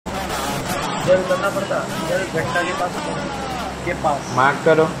इधर करना पड़ता, इधर घट्टा के पास, के पास मार्क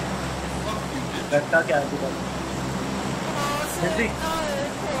करो। घट्टा क्या है इधर? नजदीक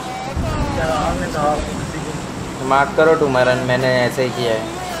क्या हमने कहा नजदीक? मार्क करो टूमरन, मैंने ऐसे ही किया है।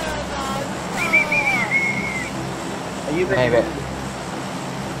 ये नहीं पे बे,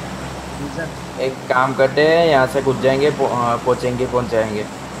 एक काम करते हैं, यहाँ से कूद जाएंगे, पहुँचेंगे, पहुँच जाएंगे।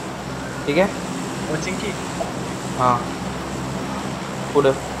 ठीक है। कोचिंग की। हाँ कूद।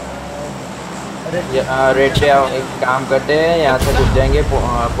 अरे रेड पे आओ, एक काम करते हैं, यहाँ से कूद जाएंगे,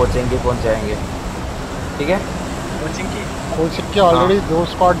 पहुँचेंगे, पहुँच जाएंगे। ठीक है। कोचिंग की। कोचिंग के ऑलरेडी 2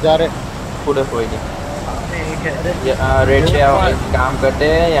 स्क्वाड जा रहे। कूद, कोई नहीं। सामने एक है। अरे रेड पे आओ, एक काम करते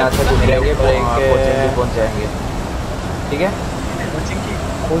हैं, यहाँ से कूद जाएंगे, पहुँचेंगे, पहुँच जाएंगे। ठीक है। कोचिंग की।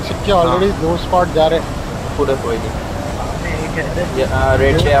 कोचिंग के ऑलरेडी 2 स्क्वाड जा रहे। कूद, कोई नहीं। सामने एक है।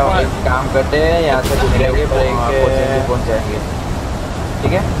 रेड पे आओ, एक काम करते हैं, यहाँ से कूद जाएंगे, पहुँचेंगे, पहुँच जाएंगे।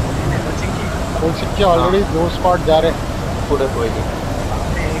 ठीक है। कोचिंग की। कोचिंग के ऑलरेडी 2 स्क्वाड जा रहे। कूद, कोई नहीं।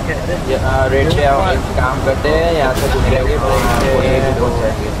 सामने एक है। रेड पे आओ, एक काम करते हैं, यहाँ से कूद जाएंगे, पहुँचेंगे, पहुँच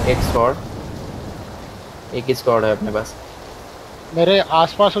जाएंगे। एक स्क्वाड, एक ही स्क्वाड है अपने पास। मेरे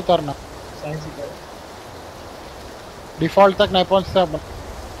आसपास उतरना, साइंस की। डिफॉल्ट तक नहीं पहुंचता।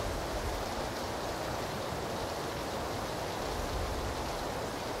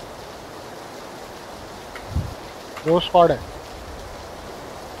 2 स्क्वाड है।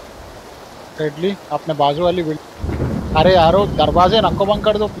 रेडली अपने बाजू वाली बिल्डिंग। अरे यारो दरवाजे नको बंद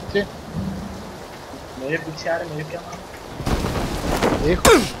कर दो पीछे। मेरे पीछे आ रहे, मेरे क्या मालूम।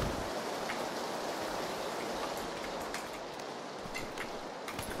 देखो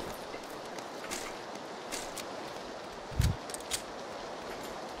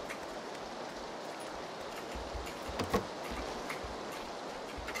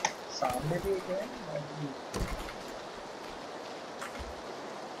सामने भी एक है।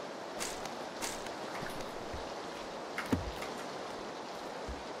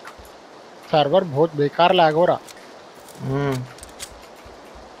 सर्वर बहुत बेकार लैग हो रहा।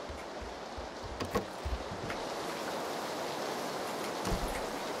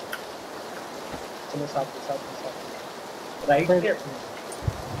 चलो साथ राइट के अपने।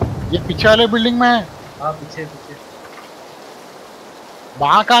 ये पीछे वाले बिल्डिंग में है। हाँ पीछे पीछे।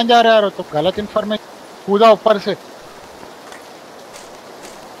 वहां कहाँ जा रहे हो तो गलत इन्फॉर्मेशन। कूदा ऊपर से।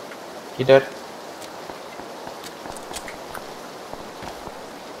 किधर?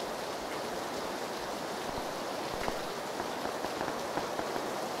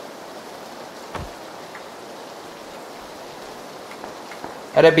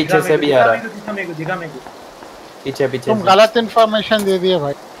 अरे पीछे से भी आ रहा है। दिखा मेरे को। पीछे पीछे तुम गलत इन्फॉर्मेशन दे दिए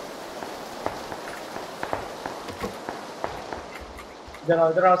भाई।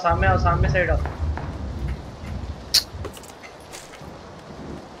 इधर आओ, सामने साइड आओ।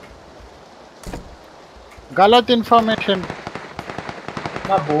 गलत इन्फॉर्मेशन।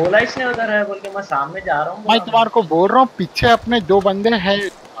 मैं बोला इसने उधर है बोल के, मैं सामने जा रहा हूँ। मैं तुम्हारे को बोल रहा हूँ पीछे अपने 2 बंदे हैं।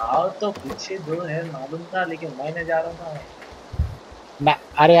 आओ तो पीछे 2 है मालूम था, लेकिन मैंने जा रहा था ना।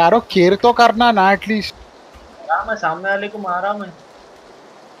 अरे यारो केयर तो करना ना एटलीस्ट। मैं सामने वाले को मारा मैं।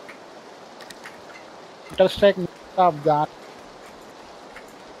 इंटरस्ट्राइक अब जा।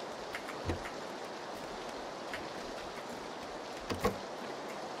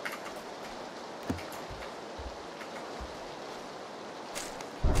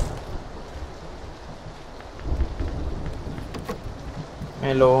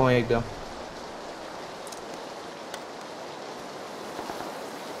 मैं लो हूँ एकदम।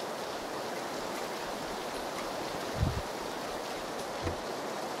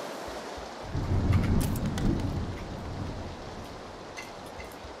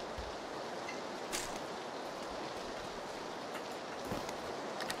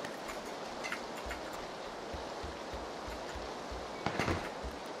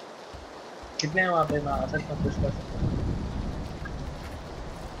 कितने हैं वहाँ पे? मैं आ सकता हूँ, कुछ कर सकता हूँ।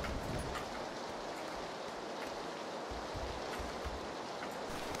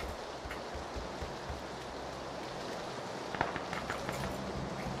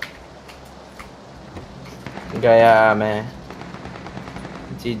 गया मैं।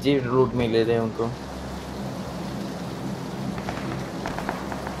 जी रूट मिले थे उनको।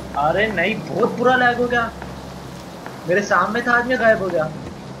 अरे नहीं, बहुत बुरा लैग हो गया। मेरे सामने था आदमी, गायब हो गया।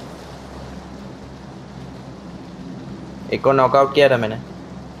 एक को नॉकआउट किया था मैंने।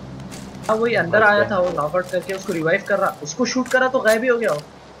 हाँ वही अंदर आया था, वो नॉकआउट करके उसको रिवाइव कर रहा, उसको शूट करा तो गायब ही हो गया वो।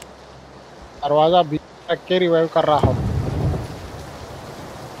 दरवाजा बीच रख के रिवाइव कर रहा हूँ।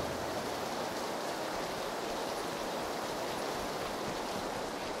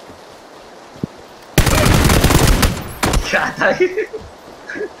 क्या था ये?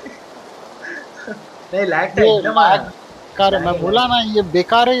 नहीं लैग था ये एकदम आया। बेकार है, मैं लैग बोला ना ये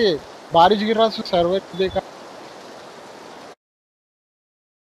बेकार है, ये बारिश गिर रहा है सर्वर बेकार।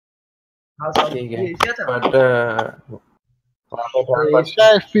 हाँ सब ठीक है ये क्या था? बट वहाँ पे थर्ड इसका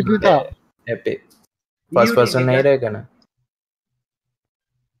एफपीपी था। पर्सन EU फर्स्ट पर्सन देंगे नहीं क्या? रहेगा ना।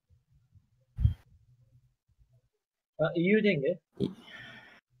 EU देंगे।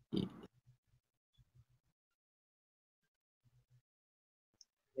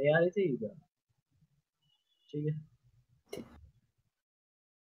 नहीं आ रही थी क्या? ठीक है।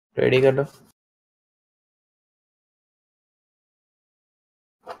 रेडी कर लो।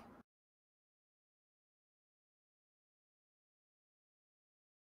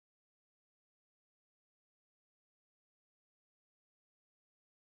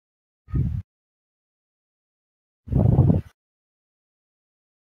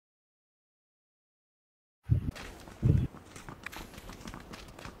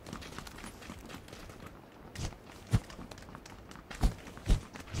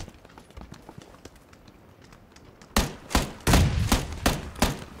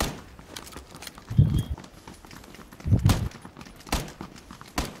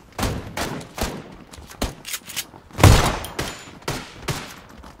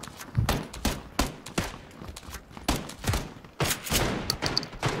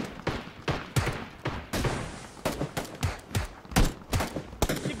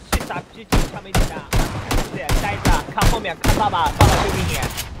打狙击上面打，对，待着看后面，看爸爸，爸爸救给你，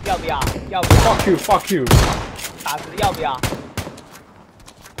要不要？要不要？ Fuck you, fuck you。打死要不要？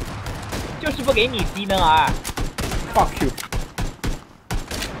就是不给你低能儿。 Fuck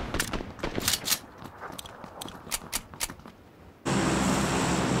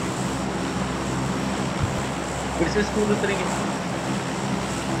you。फिर से स्कूल उतरेंगे।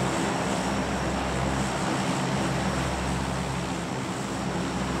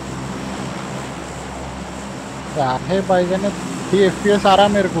 क्या है भाई जाने 30 FPS आ रहा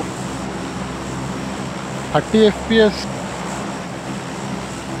है मेरे को, 30 FPS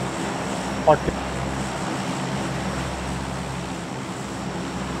 40।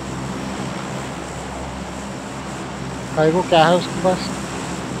 भाई को क्या है उसके पास?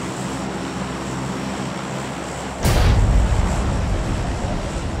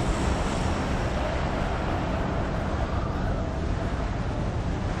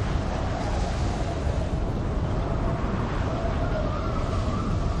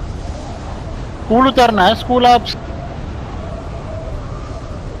 स्कूल उतरना है, स्कूल आप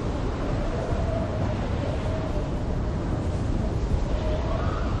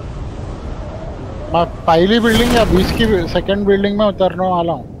मैं पहली बिल्डिंग या बीच की सेकंड बिल्डिंग में उतरने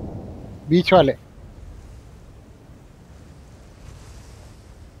वाला हूँ, बीच वाले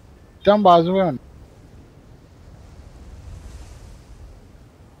एकदम बाजू में।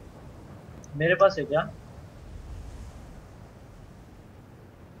 मेरे पास है क्या?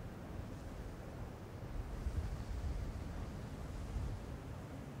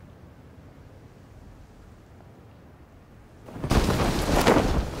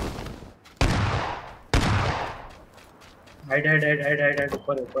 हाइड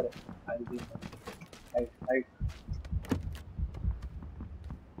ऊपर ऊपर हाइड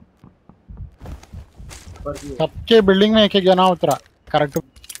ऊपर भी है। सबके बिल्डिंग में एक एक जना उतरा करेक्ट।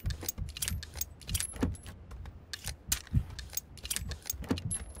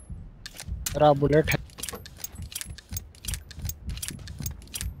 मेरा बुलेट है,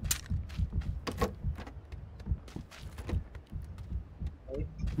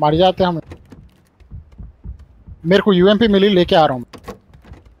 मर जाते हम। मेरे को यूएमपी मिली, लेके आ रहा हूँ।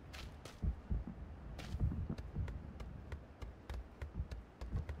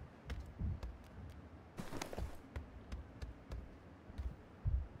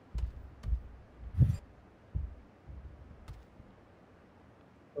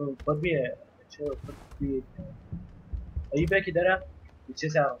 तो ऊपर भी है। अच्छा ऊपर भी है। अभी पे किधर है? पीछे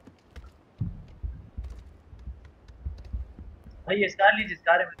से आ रहा हूँ। हाँ ये स्टार लीजिए,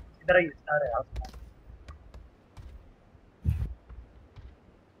 स्टार है किधर है? ये स्टार है आप।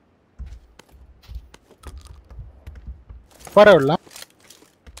 पर है उल्ला।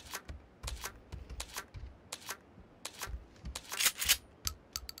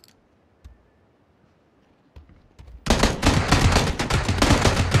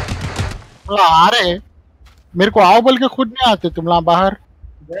 आ रहे, मेरे को आओ बोल के खुद नहीं आते तुम लोग बाहर।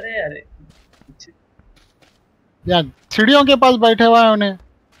 किधर है यार? पीछे यहाँ सीढ़ियों के पास बैठे हुए हैं उन्हें।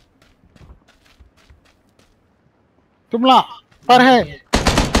 तुम लोग पर है,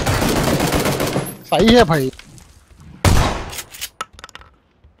 सही है भाई।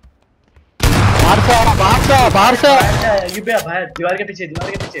 बाहर से आ रहा, बाहर से आ, बाहर से आ। बाहर ये पे बाहर दीवार के पीछे,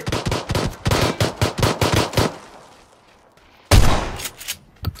 दीवार के पीछे।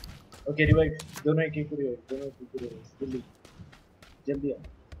 ओके रिवाइव, दोनों एक एक रिवाइव, दोनों एक एक रिवाइव, जल्दी जल्दी आओ।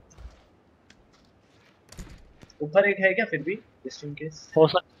 ऊपर एक है क्या फिर भी, जस्ट इन केस? हो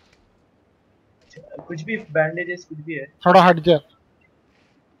सकता अच्छा कुछ भी बैंडेजेस कुछ भी है? थोड़ा हट जा।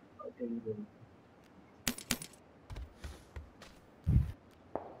 ओके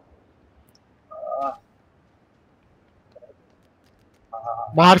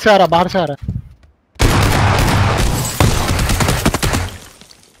बाहर से आ रहा, बाहर से आ रहा।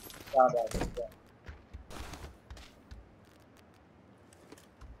 क्या बात है क्या?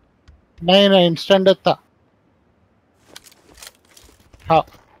 नहीं नहीं, इंस्टेंट डेथ था। हाँ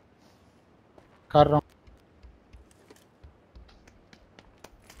कर रहा हूँ।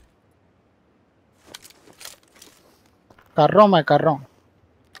 मैं कर रहा हूँ।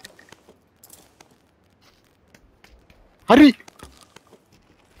 हरी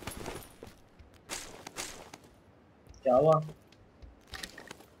क्या हुआ?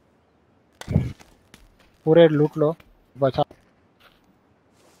 पूरे लूट लो, बचा।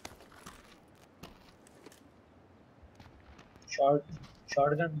 Short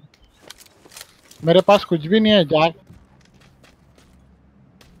shotgun? मेरे पास कुछ भी नहीं है जैक।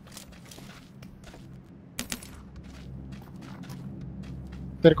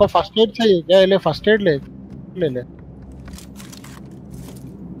 तेरे को फर्स्ट एड चाहिए क्या? ले फर्स्ट एड, ले ले ले।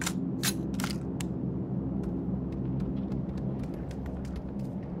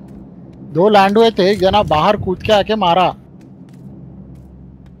 दो लैंड हुए थे, एक जना बाहर कूद के आके मारा।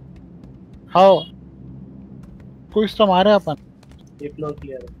 हाँ कुछ तो मारे अपन। ये फ्लोर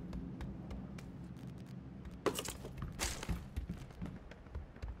क्लियर है।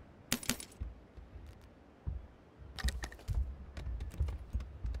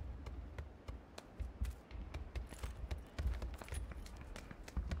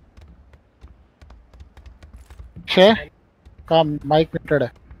 छे का माइक म्यूटेड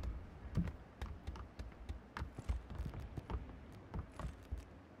है।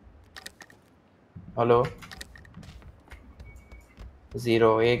 हेलो 0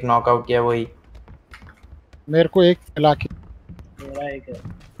 एक नॉकआउट किया वही। मेरे को एक मिला के। मेरा एक है,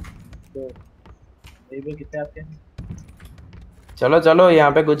 दो। ये भी कितने आपके? चलो चलो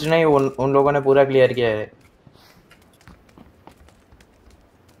यहाँ पे कुछ नहीं, उन लोगों ने पूरा क्लियर किया है।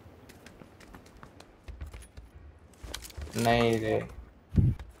 नहीं रे,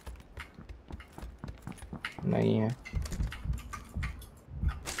 नहीं है।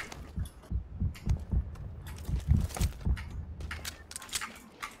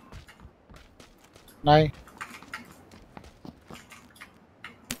 नहीं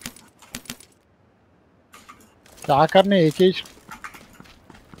क्या करने, एक ही।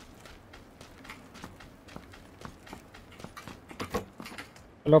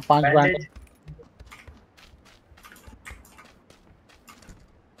 चलो 5 बैंड। बैंडेज?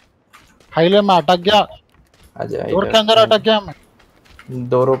 हाईले में अटक गया, आजा डोर के अंदर इधर। अटक गया मैं।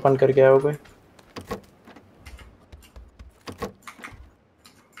 डोर ओपन करके आओ कोई।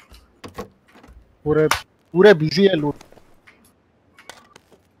 पूरे पूरे बिजी है लूट।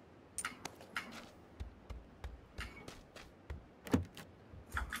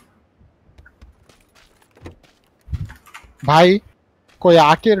 भाई कोई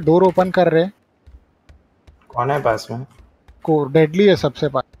आके डोर ओपन कर रहे। कौन है पास में? को डेडली है सबसे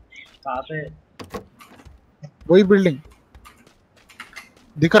पास। कहाँ पे? वही बिल्डिंग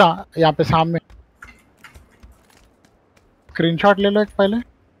दिख रहा यहाँ पे सामने। स्क्रीनशॉट ले लो एक पहले।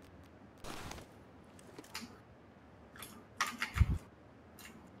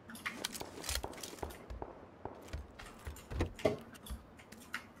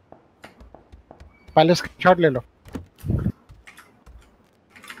 पहले स्क्रीनशॉट ले लो।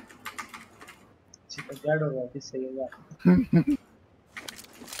 क्या डर रहा है, सही होगा?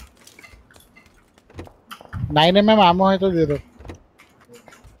 9mm आमो है तो दे दो।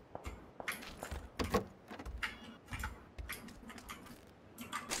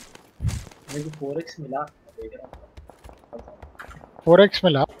 मेरे को 4x मिला, देख रहा हूँ। 4x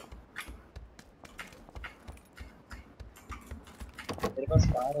मिला। मेरे पास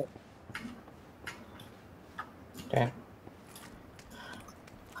कार है। है।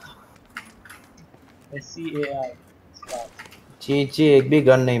 SCAR ची एक भी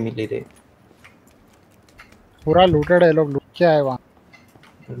गन नहीं मिली रे। पूरा लूटेड है, लोग लूट के आए वहाँ।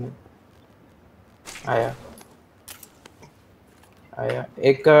 आया आया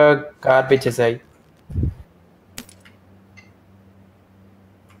एक कार पीछे से आई।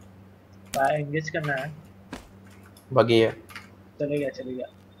 एंगेज करना है। बगी है। चलेगा।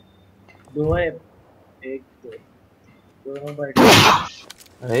 दो है, एक दो, दोनों बैठे।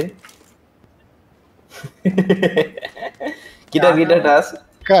 अरे क्या किधर नाम है? टास्क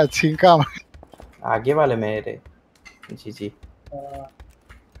का छिंका आगे वाले मेरे। जी जी, अ,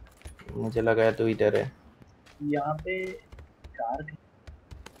 मुझे लगा तू इधर है। यहाँ पे कार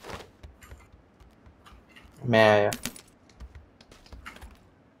मैं आया।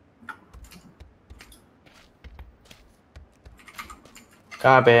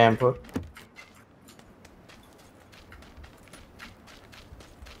 कहाँ पे है M4?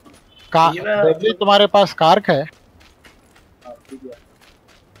 का ये मैं डेडली तुम्हारे पास कार है? आपको दिया,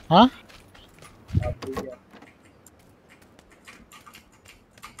 हाँ आपको दिया।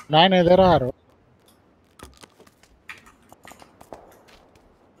 नहीं इधर आ रहा हूँ।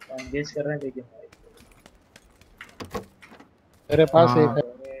 एंगेज कर रहे हैं लेकिन भाई मेरे पास एक हाँ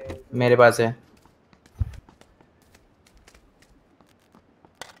है। मेरे पास है,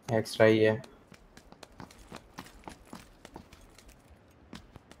 एक्स्ट्रा ही है।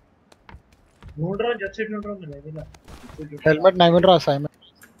 ढूंढ रहा हूँ, जब से ढूंढ रहा हूँ मैं, नहीं मिला। इससे ढूंढ रहा हेलमेट नहीं मिल रहा साइमन।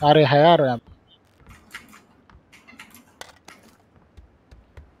 अरे है यार यहाँ।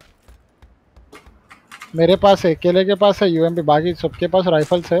 मेरे पास है, अकेले के पास है यूएमपी, बाकी सबके पास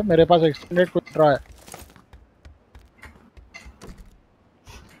राइफल्स है। मेरे पास एक्सटेंडेड क्विक ड्रॉ है।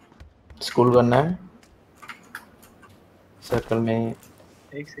 स्कूल करना है सर्कल में। हूँ।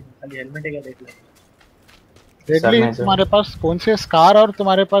 एक सेकंड, खाली हेलमेट है क्या देख लेता डेडली सरने से तुम्हारे पास कौन से स्कार और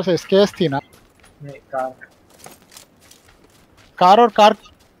तुम्हारे पास एसकेएस थी ना? हूँ। नहीं, कार, कार और कार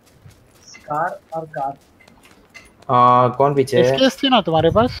कार और कार। कौन पीछे है? एसकेएस थी ना तुम्हारे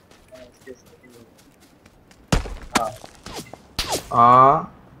पास? इसके साथ ही हाँ।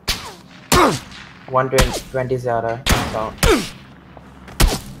 हाँ 120 से आ रहा है साउंड।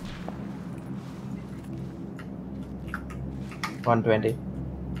 120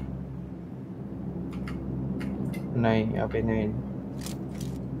 नहीं, अभी नहीं।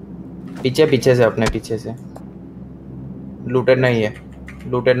 पीछे पीछे से, अपने पीछे से। लूटेड नहीं है,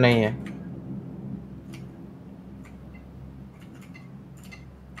 लूटेड नहीं है।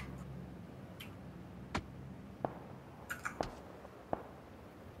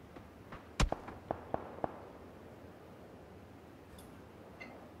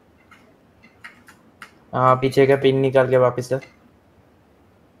 हाँ पीछे का पिन निकाल के वापस से।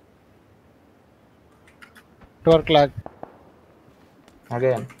 Network lag. आ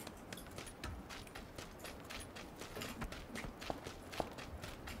गया।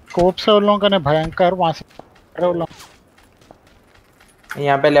 स्कोप से उन लोगों का ने भयंकर वहां से अरे उन लोग।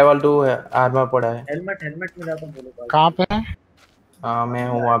 यहाँ पे लेवल 2 है, आर्मर पड़ा है। हेलमेट, हेलमेट मिला था मेरे पास। कहाँ पे है? हाँ मैं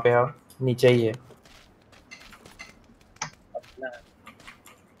हूँ वहाँ पे, अब नीचे ही है। अपना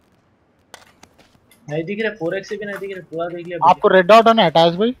नहीं दिख रहा, 4x से भी नहीं दिख रहा, पूरा देख लिया। आपको रेड डॉट है ना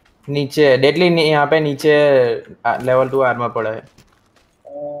अटैच भाई? नीचे डेडली यहाँ पे नीचे लेवल 2 आर्मर पड़ा है।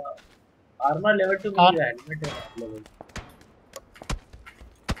 आर्मर लेवल 2 मिल हाँ। गया, हेलमेट है लेवल।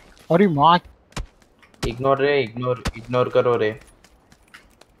 अरे माँ, इग्नोर रे, इग्नोर इग्नोर करो रे।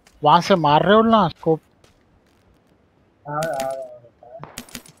 वहां से मार रहे हो ना स्कोप? हाँ हाँ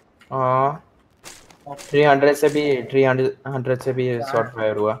हाँ 300 से भी, 300 से भी शॉट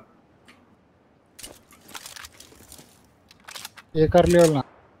फायर हुआ। ये कर लियो ना,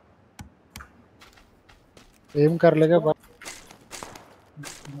 एम कर लेगा बस।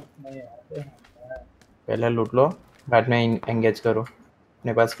 नहीं आते हैं। पहले लूट लो, बाद में एंगेज करो।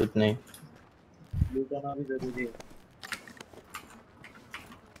 अपने पास कुछ नहीं। लूट होना भी जरूरी है।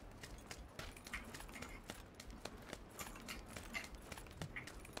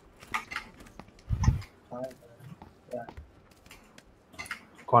 हाँ, क्या?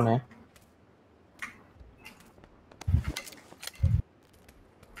 कौन है?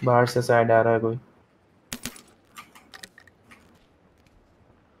 बाहर से साइड आ रहा है कोई।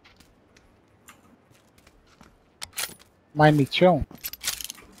 मैं नीचे हूँ।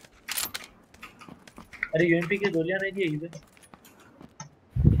 अरे यूएमपी के गोलियां नहीं दी इधर।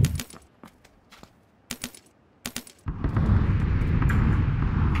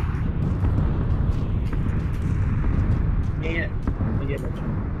 नहीं है, नहीं है,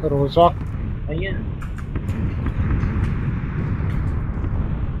 रोजा नहीं है।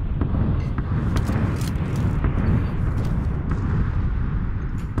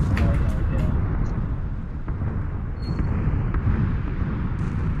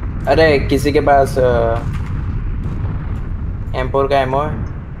 अरे किसी के पास M4 का एमओ है?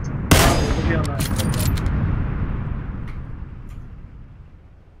 तो भी होना है।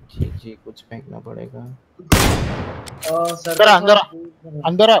 जी जी, कुछ फेंकना पड़ेगा। सर अंदर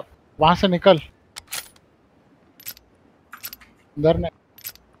अंदर आ, वहां से निकल। अंदर ने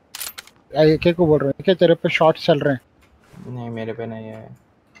एक को बोल रहे हैं कि तेरे पे शॉट चल रहे हैं। नहीं मेरे पे नहीं है।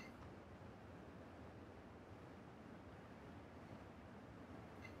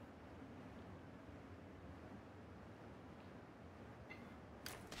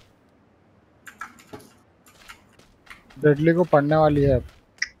 डेडली को पड़ने वाली है अब।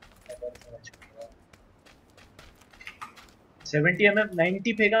 70 mm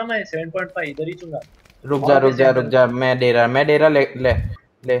 90 फेंका मैं 7.5 इधर ही चूंगा। रुक और जा अपने रुक जा रुक सेंटर जा, मैं डेरा ले ले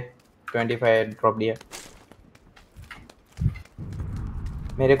ले 25 ड्रॉप दिया।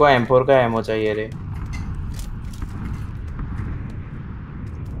 मेरे को M4 का एमो चाहिए रे।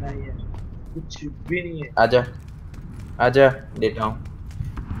 नहीं है, कुछ भी नहीं है। आजा आजा, देता हूँ।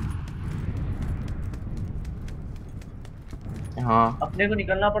 हाँ अपने को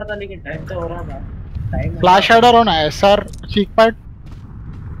निकलना पड़ता लेकिन टाइम तो हो रहा था। टाइम हो रहा फ्लैश था। हेडर होना है सर, चीक पैड।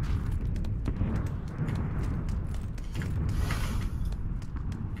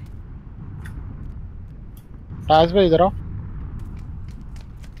 राज भाई इधर आओ।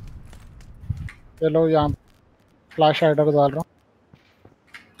 चलो यहाँ फ्लैश हेडर डाल रहा हूँ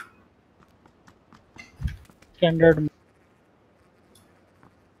स्टैंडर्ड।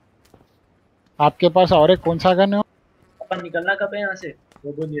 आपके पास और एक कौन सा गन है? अपन निकलना कब है यहाँ से?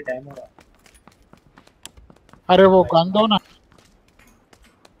 वो बोलिए टाइम हो रहा। अरे वो गन दो ना।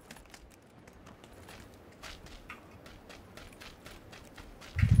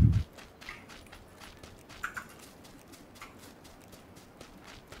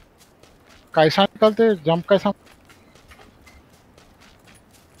 कैसा निकलते, जंप कैसा?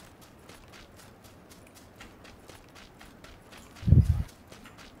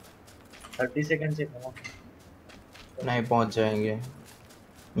 30 सेकंड से कम। नहीं पहुंच जाएंगे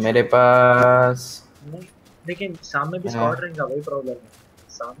मेरे पास। नहीं, लेकिन सामने भी हाँ, स्क्वाड रहेगा, वही प्रॉब्लम है।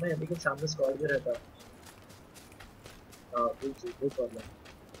 सामने है लेकिन सामने स्क्वाड भी रहता है। हाँ वही प्रॉब्लम।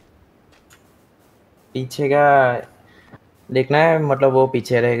 पीछे का देखना है, मतलब वो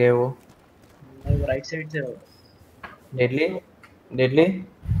पीछे रह गए वो। नहीं वो राइट साइड से होगा। डेडली डेडली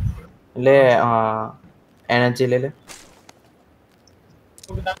ले। कहाँ से? हाँ, एनर्जी ले ले।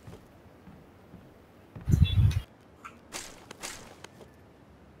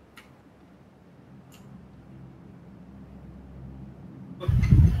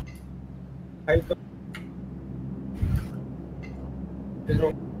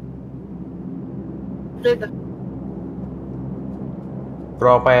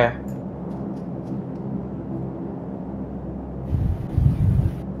 ड्रॉप आया।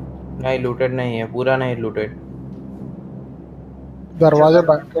 नहीं लूटेड नहीं है, पूरा नहीं लूटेड। दरवाजे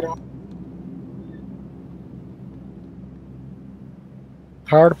बंद करो।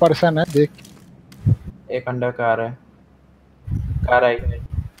 थर्ड पर्सन है, देख। एक अंडर कार है। कार आई।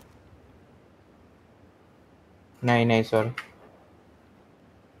 नहीं नहीं सॉरी।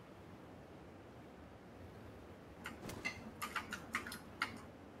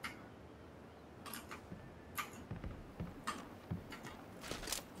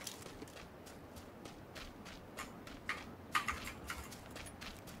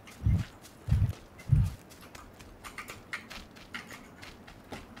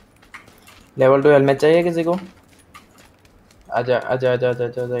 लेवल 2 हेलमेट चाहिए किसी को? आजा आजा आजा आजा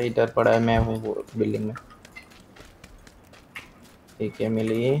आजा, इधर पड़ा है, मैं हूँ वो बिल्डिंग में। ठीक है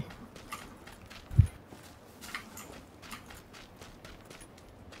मिली।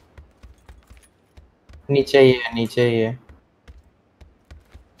 नीचे ही है, नीचे ही है।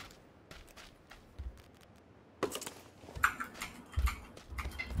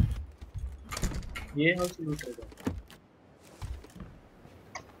 ये हाउस लूट रहेगा।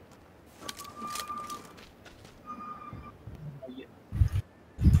 ये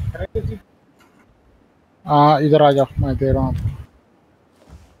हाँ इधर आ जाओ, मैं दे रहा हूँ।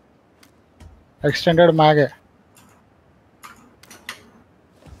 एक्सटेंडेड मैग है,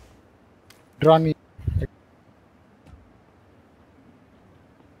 ड्रॉन।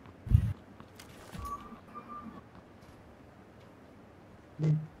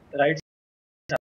 राइट